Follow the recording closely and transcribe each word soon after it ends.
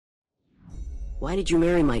Why did you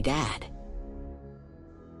marry my dad?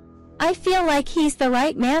 I feel like he's the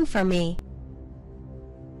right man for me.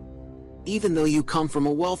 Even though you come from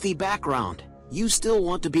a wealthy background, you still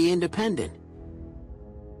want to be independent.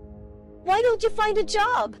 Why don't you find a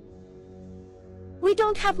job? We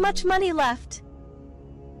don't have much money left.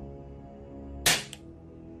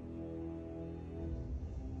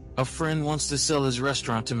 A friend wants to sell his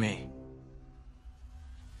restaurant to me.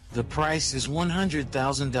 The price is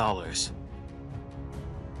 $100,000.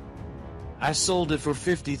 I sold it for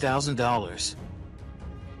 $50,000.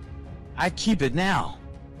 I keep it now.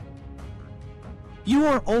 You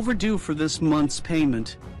are overdue for this month's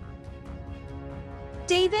payment.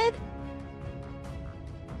 David?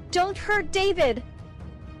 Don't hurt David.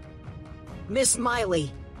 Miss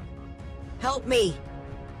Miley, help me.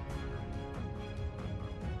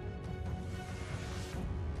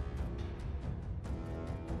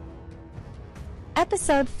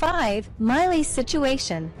 Episode 5, Miley's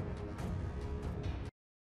Situation.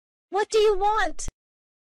 What do you want?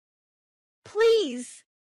 Please.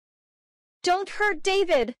 Don't hurt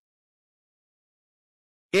David.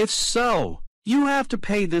 If so, you have to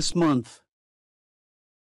pay this month.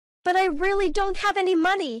 But I really don't have any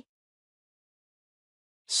money.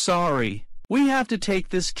 Sorry, we have to take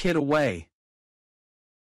this kid away.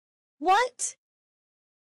 What?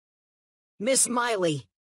 Miss Miley,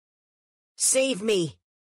 save me.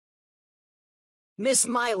 Miss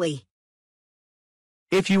Miley.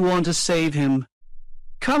 If you want to save him,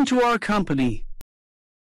 come to our company.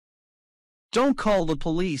 Don't call the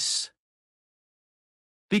police,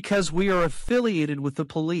 because we are affiliated with the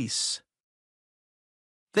police.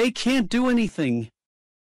 They can't do anything.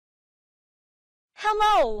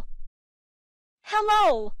 Hello?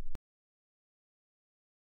 Hello?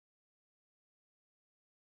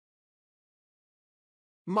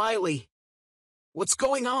 Miley, what's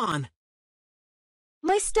going on?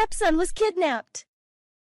 My stepson was kidnapped.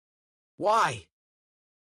 Why?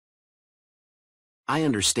 I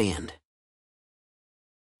understand.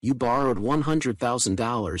 You borrowed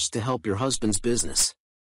 $100,000 to help your husband's business.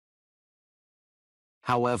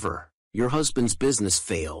 However, your husband's business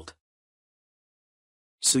failed.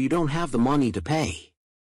 So you don't have the money to pay.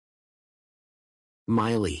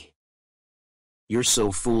 Miley, you're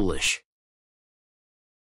so foolish.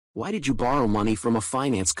 Why did you borrow money from a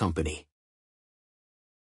finance company?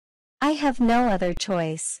 I have no other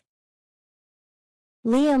choice.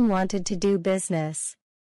 Liam wanted to do business.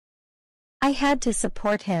 I had to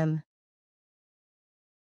support him.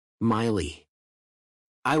 Miley,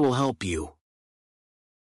 I will help you.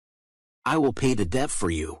 I will pay the debt for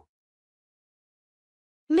you.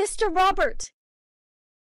 Mr. Robert,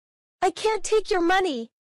 I can't take your money.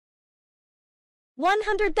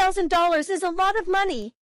 $100,000 is a lot of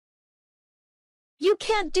money. You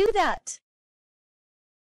can't do that.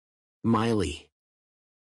 Miley,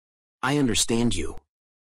 I understand you.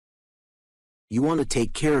 You want to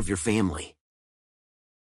take care of your family.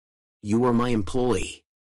 You are my employee.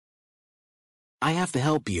 I have to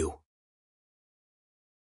help you.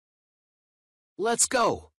 Let's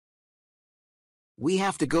go. We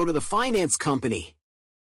have to go to the finance company.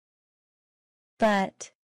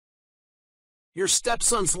 But your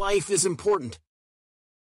stepson's life is important.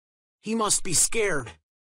 He must be scared.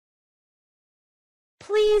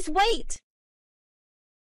 please wait.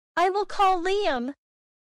 I will call Liam.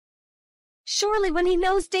 Surely when he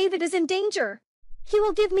knows David is in danger, he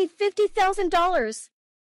will give me $50,000.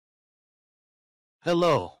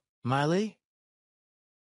 Hello, Miley?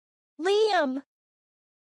 Liam!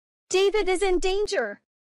 David is in danger.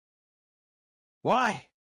 Why?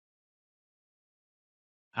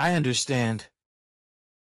 I understand.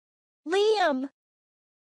 Liam!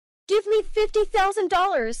 Give me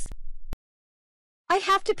 $50,000. I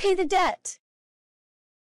have to pay the debt.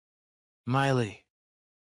 Miley,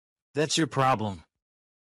 that's your problem.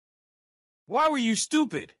 Why were you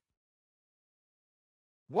stupid?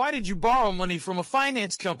 Why did you borrow money from a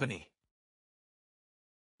finance company?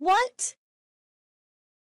 What?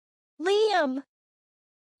 Liam!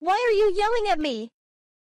 Why are you yelling at me?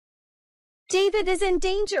 David is in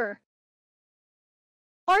danger.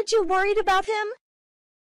 Aren't you worried about him?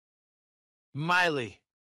 Miley,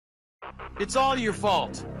 it's all your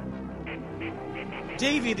fault.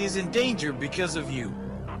 David is in danger because of you.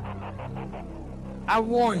 I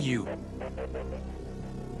warn you.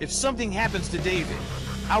 If something happens to David,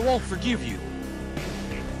 I won't forgive you.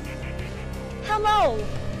 Hello,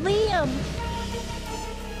 Liam.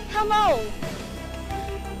 Hello.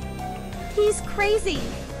 He's crazy.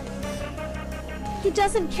 He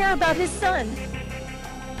doesn't care about his son.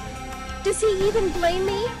 Does he even blame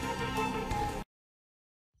me?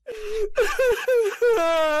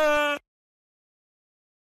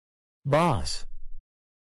 Boss.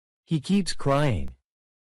 He keeps crying.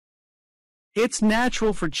 It's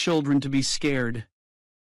natural for children to be scared.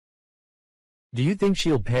 Do you think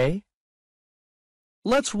she'll pay?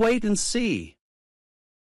 Let's wait and see.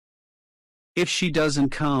 If she doesn't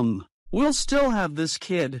come, we'll still have this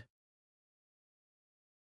kid.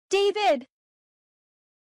 David!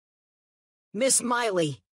 Miss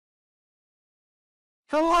Miley.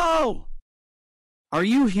 Hello! Are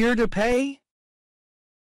you here to pay?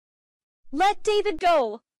 Let David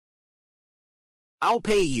go! I'll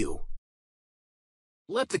pay you.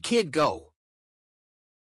 Let the kid go.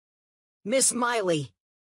 Miss Miley.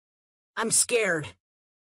 I'm scared.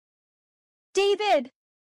 David!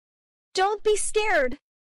 Don't be scared.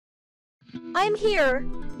 I'm here.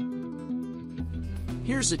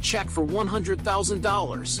 Here's a check for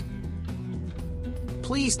 $100,000.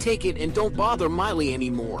 Please take it and don't bother Miley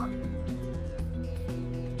anymore.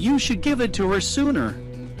 You should give it to her sooner.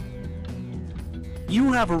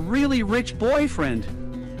 You have a really rich boyfriend.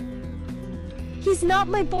 He's not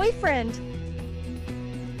my boyfriend.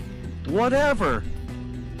 Whatever.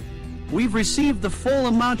 We've received the full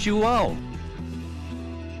amount you owe.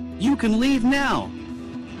 You can leave now.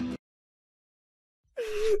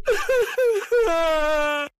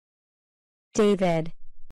 David,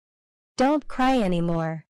 don't cry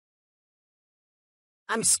anymore.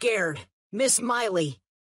 I'm scared. Miss Miley.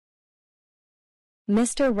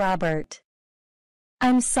 Mr. Robert,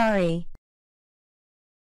 I'm sorry.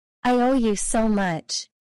 I owe you so much.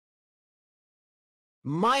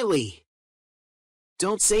 Miley!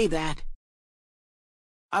 Don't say that.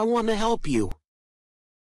 I want to help you.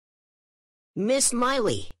 Miss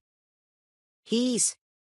Miley. He's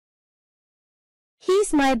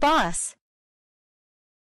my boss.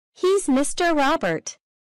 He's Mr. Robert.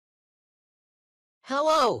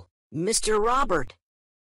 Hello, Mr. Robert.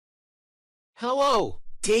 Hello,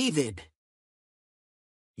 David.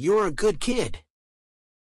 You're a good kid.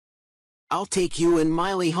 I'll take you and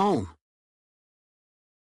Miley home.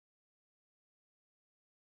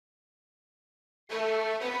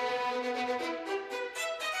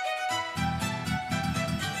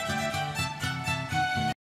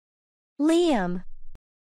 Liam.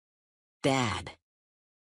 Dad.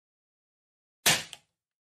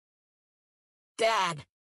 Dad.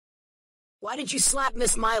 Why did you slap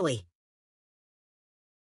Miss Miley?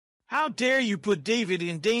 How dare you put David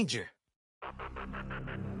in danger?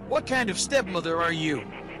 What kind of stepmother are you?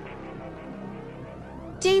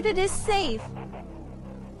 David is safe.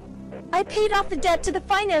 I paid off the debt to the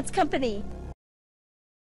finance company.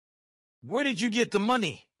 Where did you get the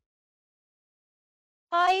money?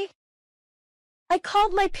 I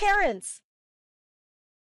called my parents.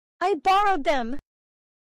 I borrowed them.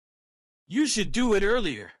 You should do it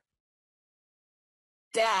earlier.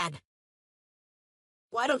 Dad.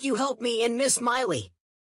 Why don't you help me and Miss Miley?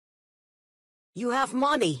 You have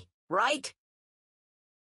money, right?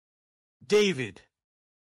 David.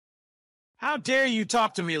 How dare you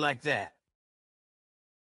talk to me like that?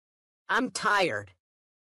 I'm tired.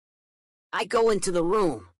 I go into the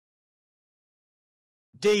room.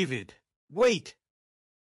 David, wait.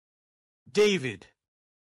 David.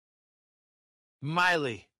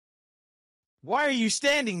 Miley. Why are you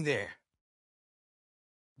standing there?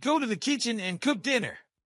 Go to the kitchen and cook dinner.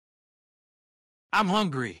 I'm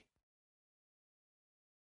hungry.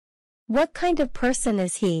 What kind of person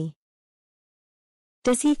is he?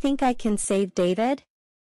 Does he think I can save David?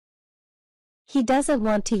 He doesn't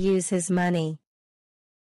want to use his money.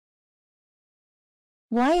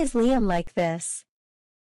 Why is Liam like this?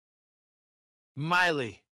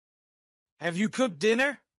 Miley. Have you cooked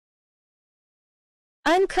dinner?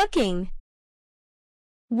 I'm cooking.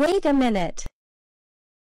 Wait a minute.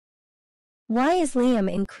 Why is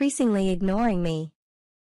Liam increasingly ignoring me?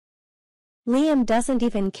 Liam doesn't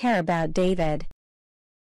even care about David.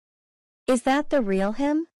 Is that the real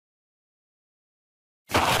him?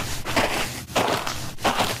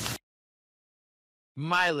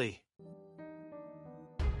 Miley.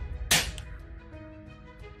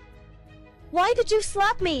 Why did you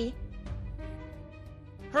slap me?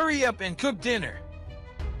 Hurry up and cook dinner.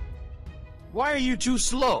 Why are you too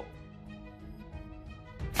slow?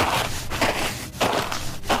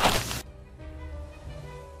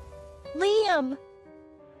 Liam!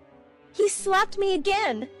 He slapped me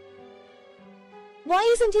again. Why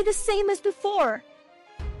isn't he the same as before?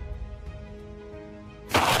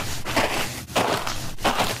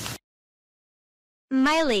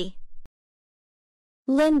 Miley.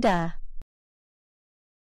 Linda.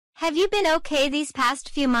 Have you been okay these past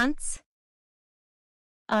few months?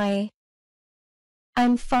 I'm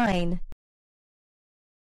I'm fine.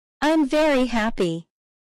 I'm very happy.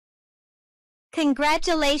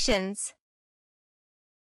 Congratulations.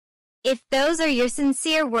 If those are your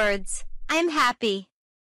sincere words, I'm happy.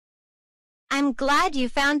 I'm glad you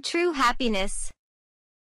found true happiness.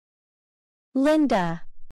 Linda.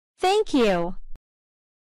 Thank you.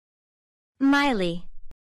 Miley.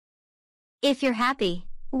 If you're happy,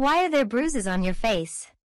 why are there bruises on your face?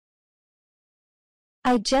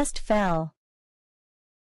 I just fell.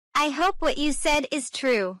 I hope what you said is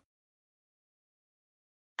true.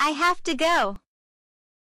 I have to go.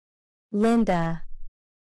 Linda.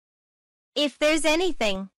 If there's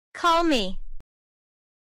anything, call me.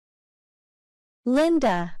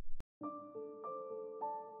 Linda.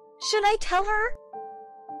 Should I tell her?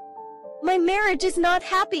 My marriage is not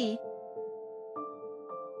happy.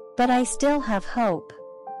 But I still have hope.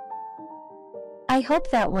 I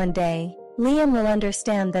hope that one day, Liam will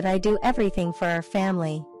understand that I do everything for our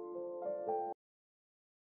family.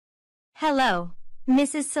 Hello,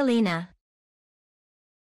 Mrs. Selena.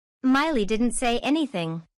 Miley didn't say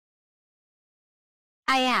anything.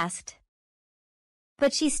 I asked.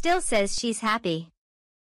 But she still says she's happy.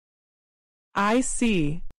 I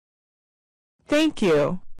see. Thank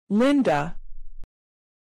you, Linda.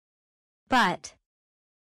 But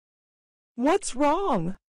What's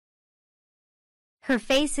wrong? her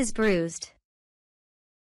face is bruised.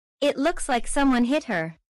 It looks like someone hit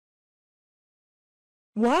her.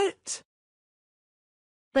 What?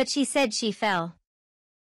 But she said she fell.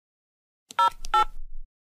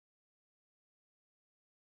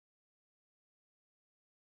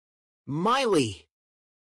 Miley!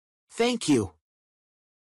 Thank you.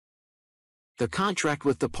 The contract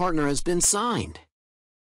with the partner has been signed.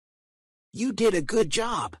 You did a good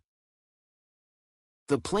job.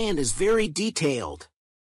 The plan is very detailed.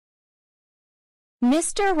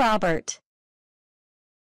 Mr. Robert.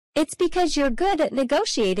 It's because you're good at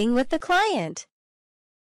negotiating with the client.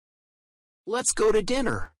 Let's go to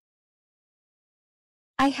dinner.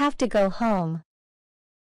 I have to go home.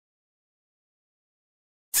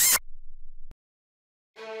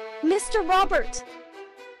 Mr. Robert!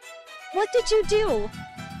 What did you do?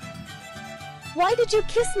 Why did you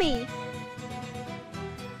kiss me?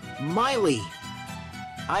 Miley!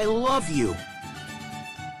 I love you.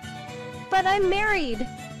 But I'm married.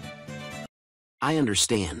 I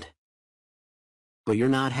understand. But you're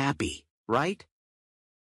not happy, right?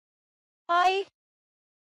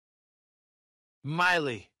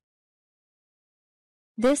 Miley.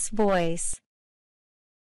 This voice.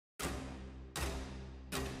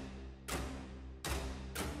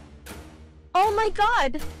 Oh my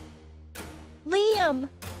God! Liam!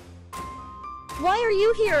 Why are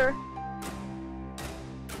you here?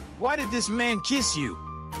 Why did this man kiss you?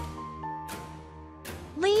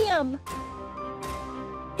 Liam!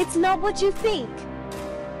 It's not what you think.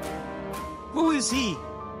 Who is he?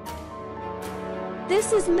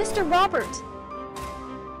 This is Mr. Robert.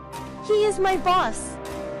 He is my boss.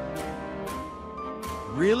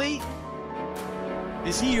 Really?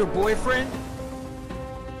 Is he your boyfriend?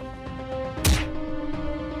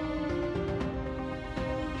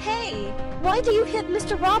 Hey, why do you hit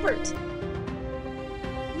Mr. Robert?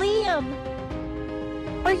 Liam!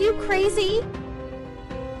 Are you crazy?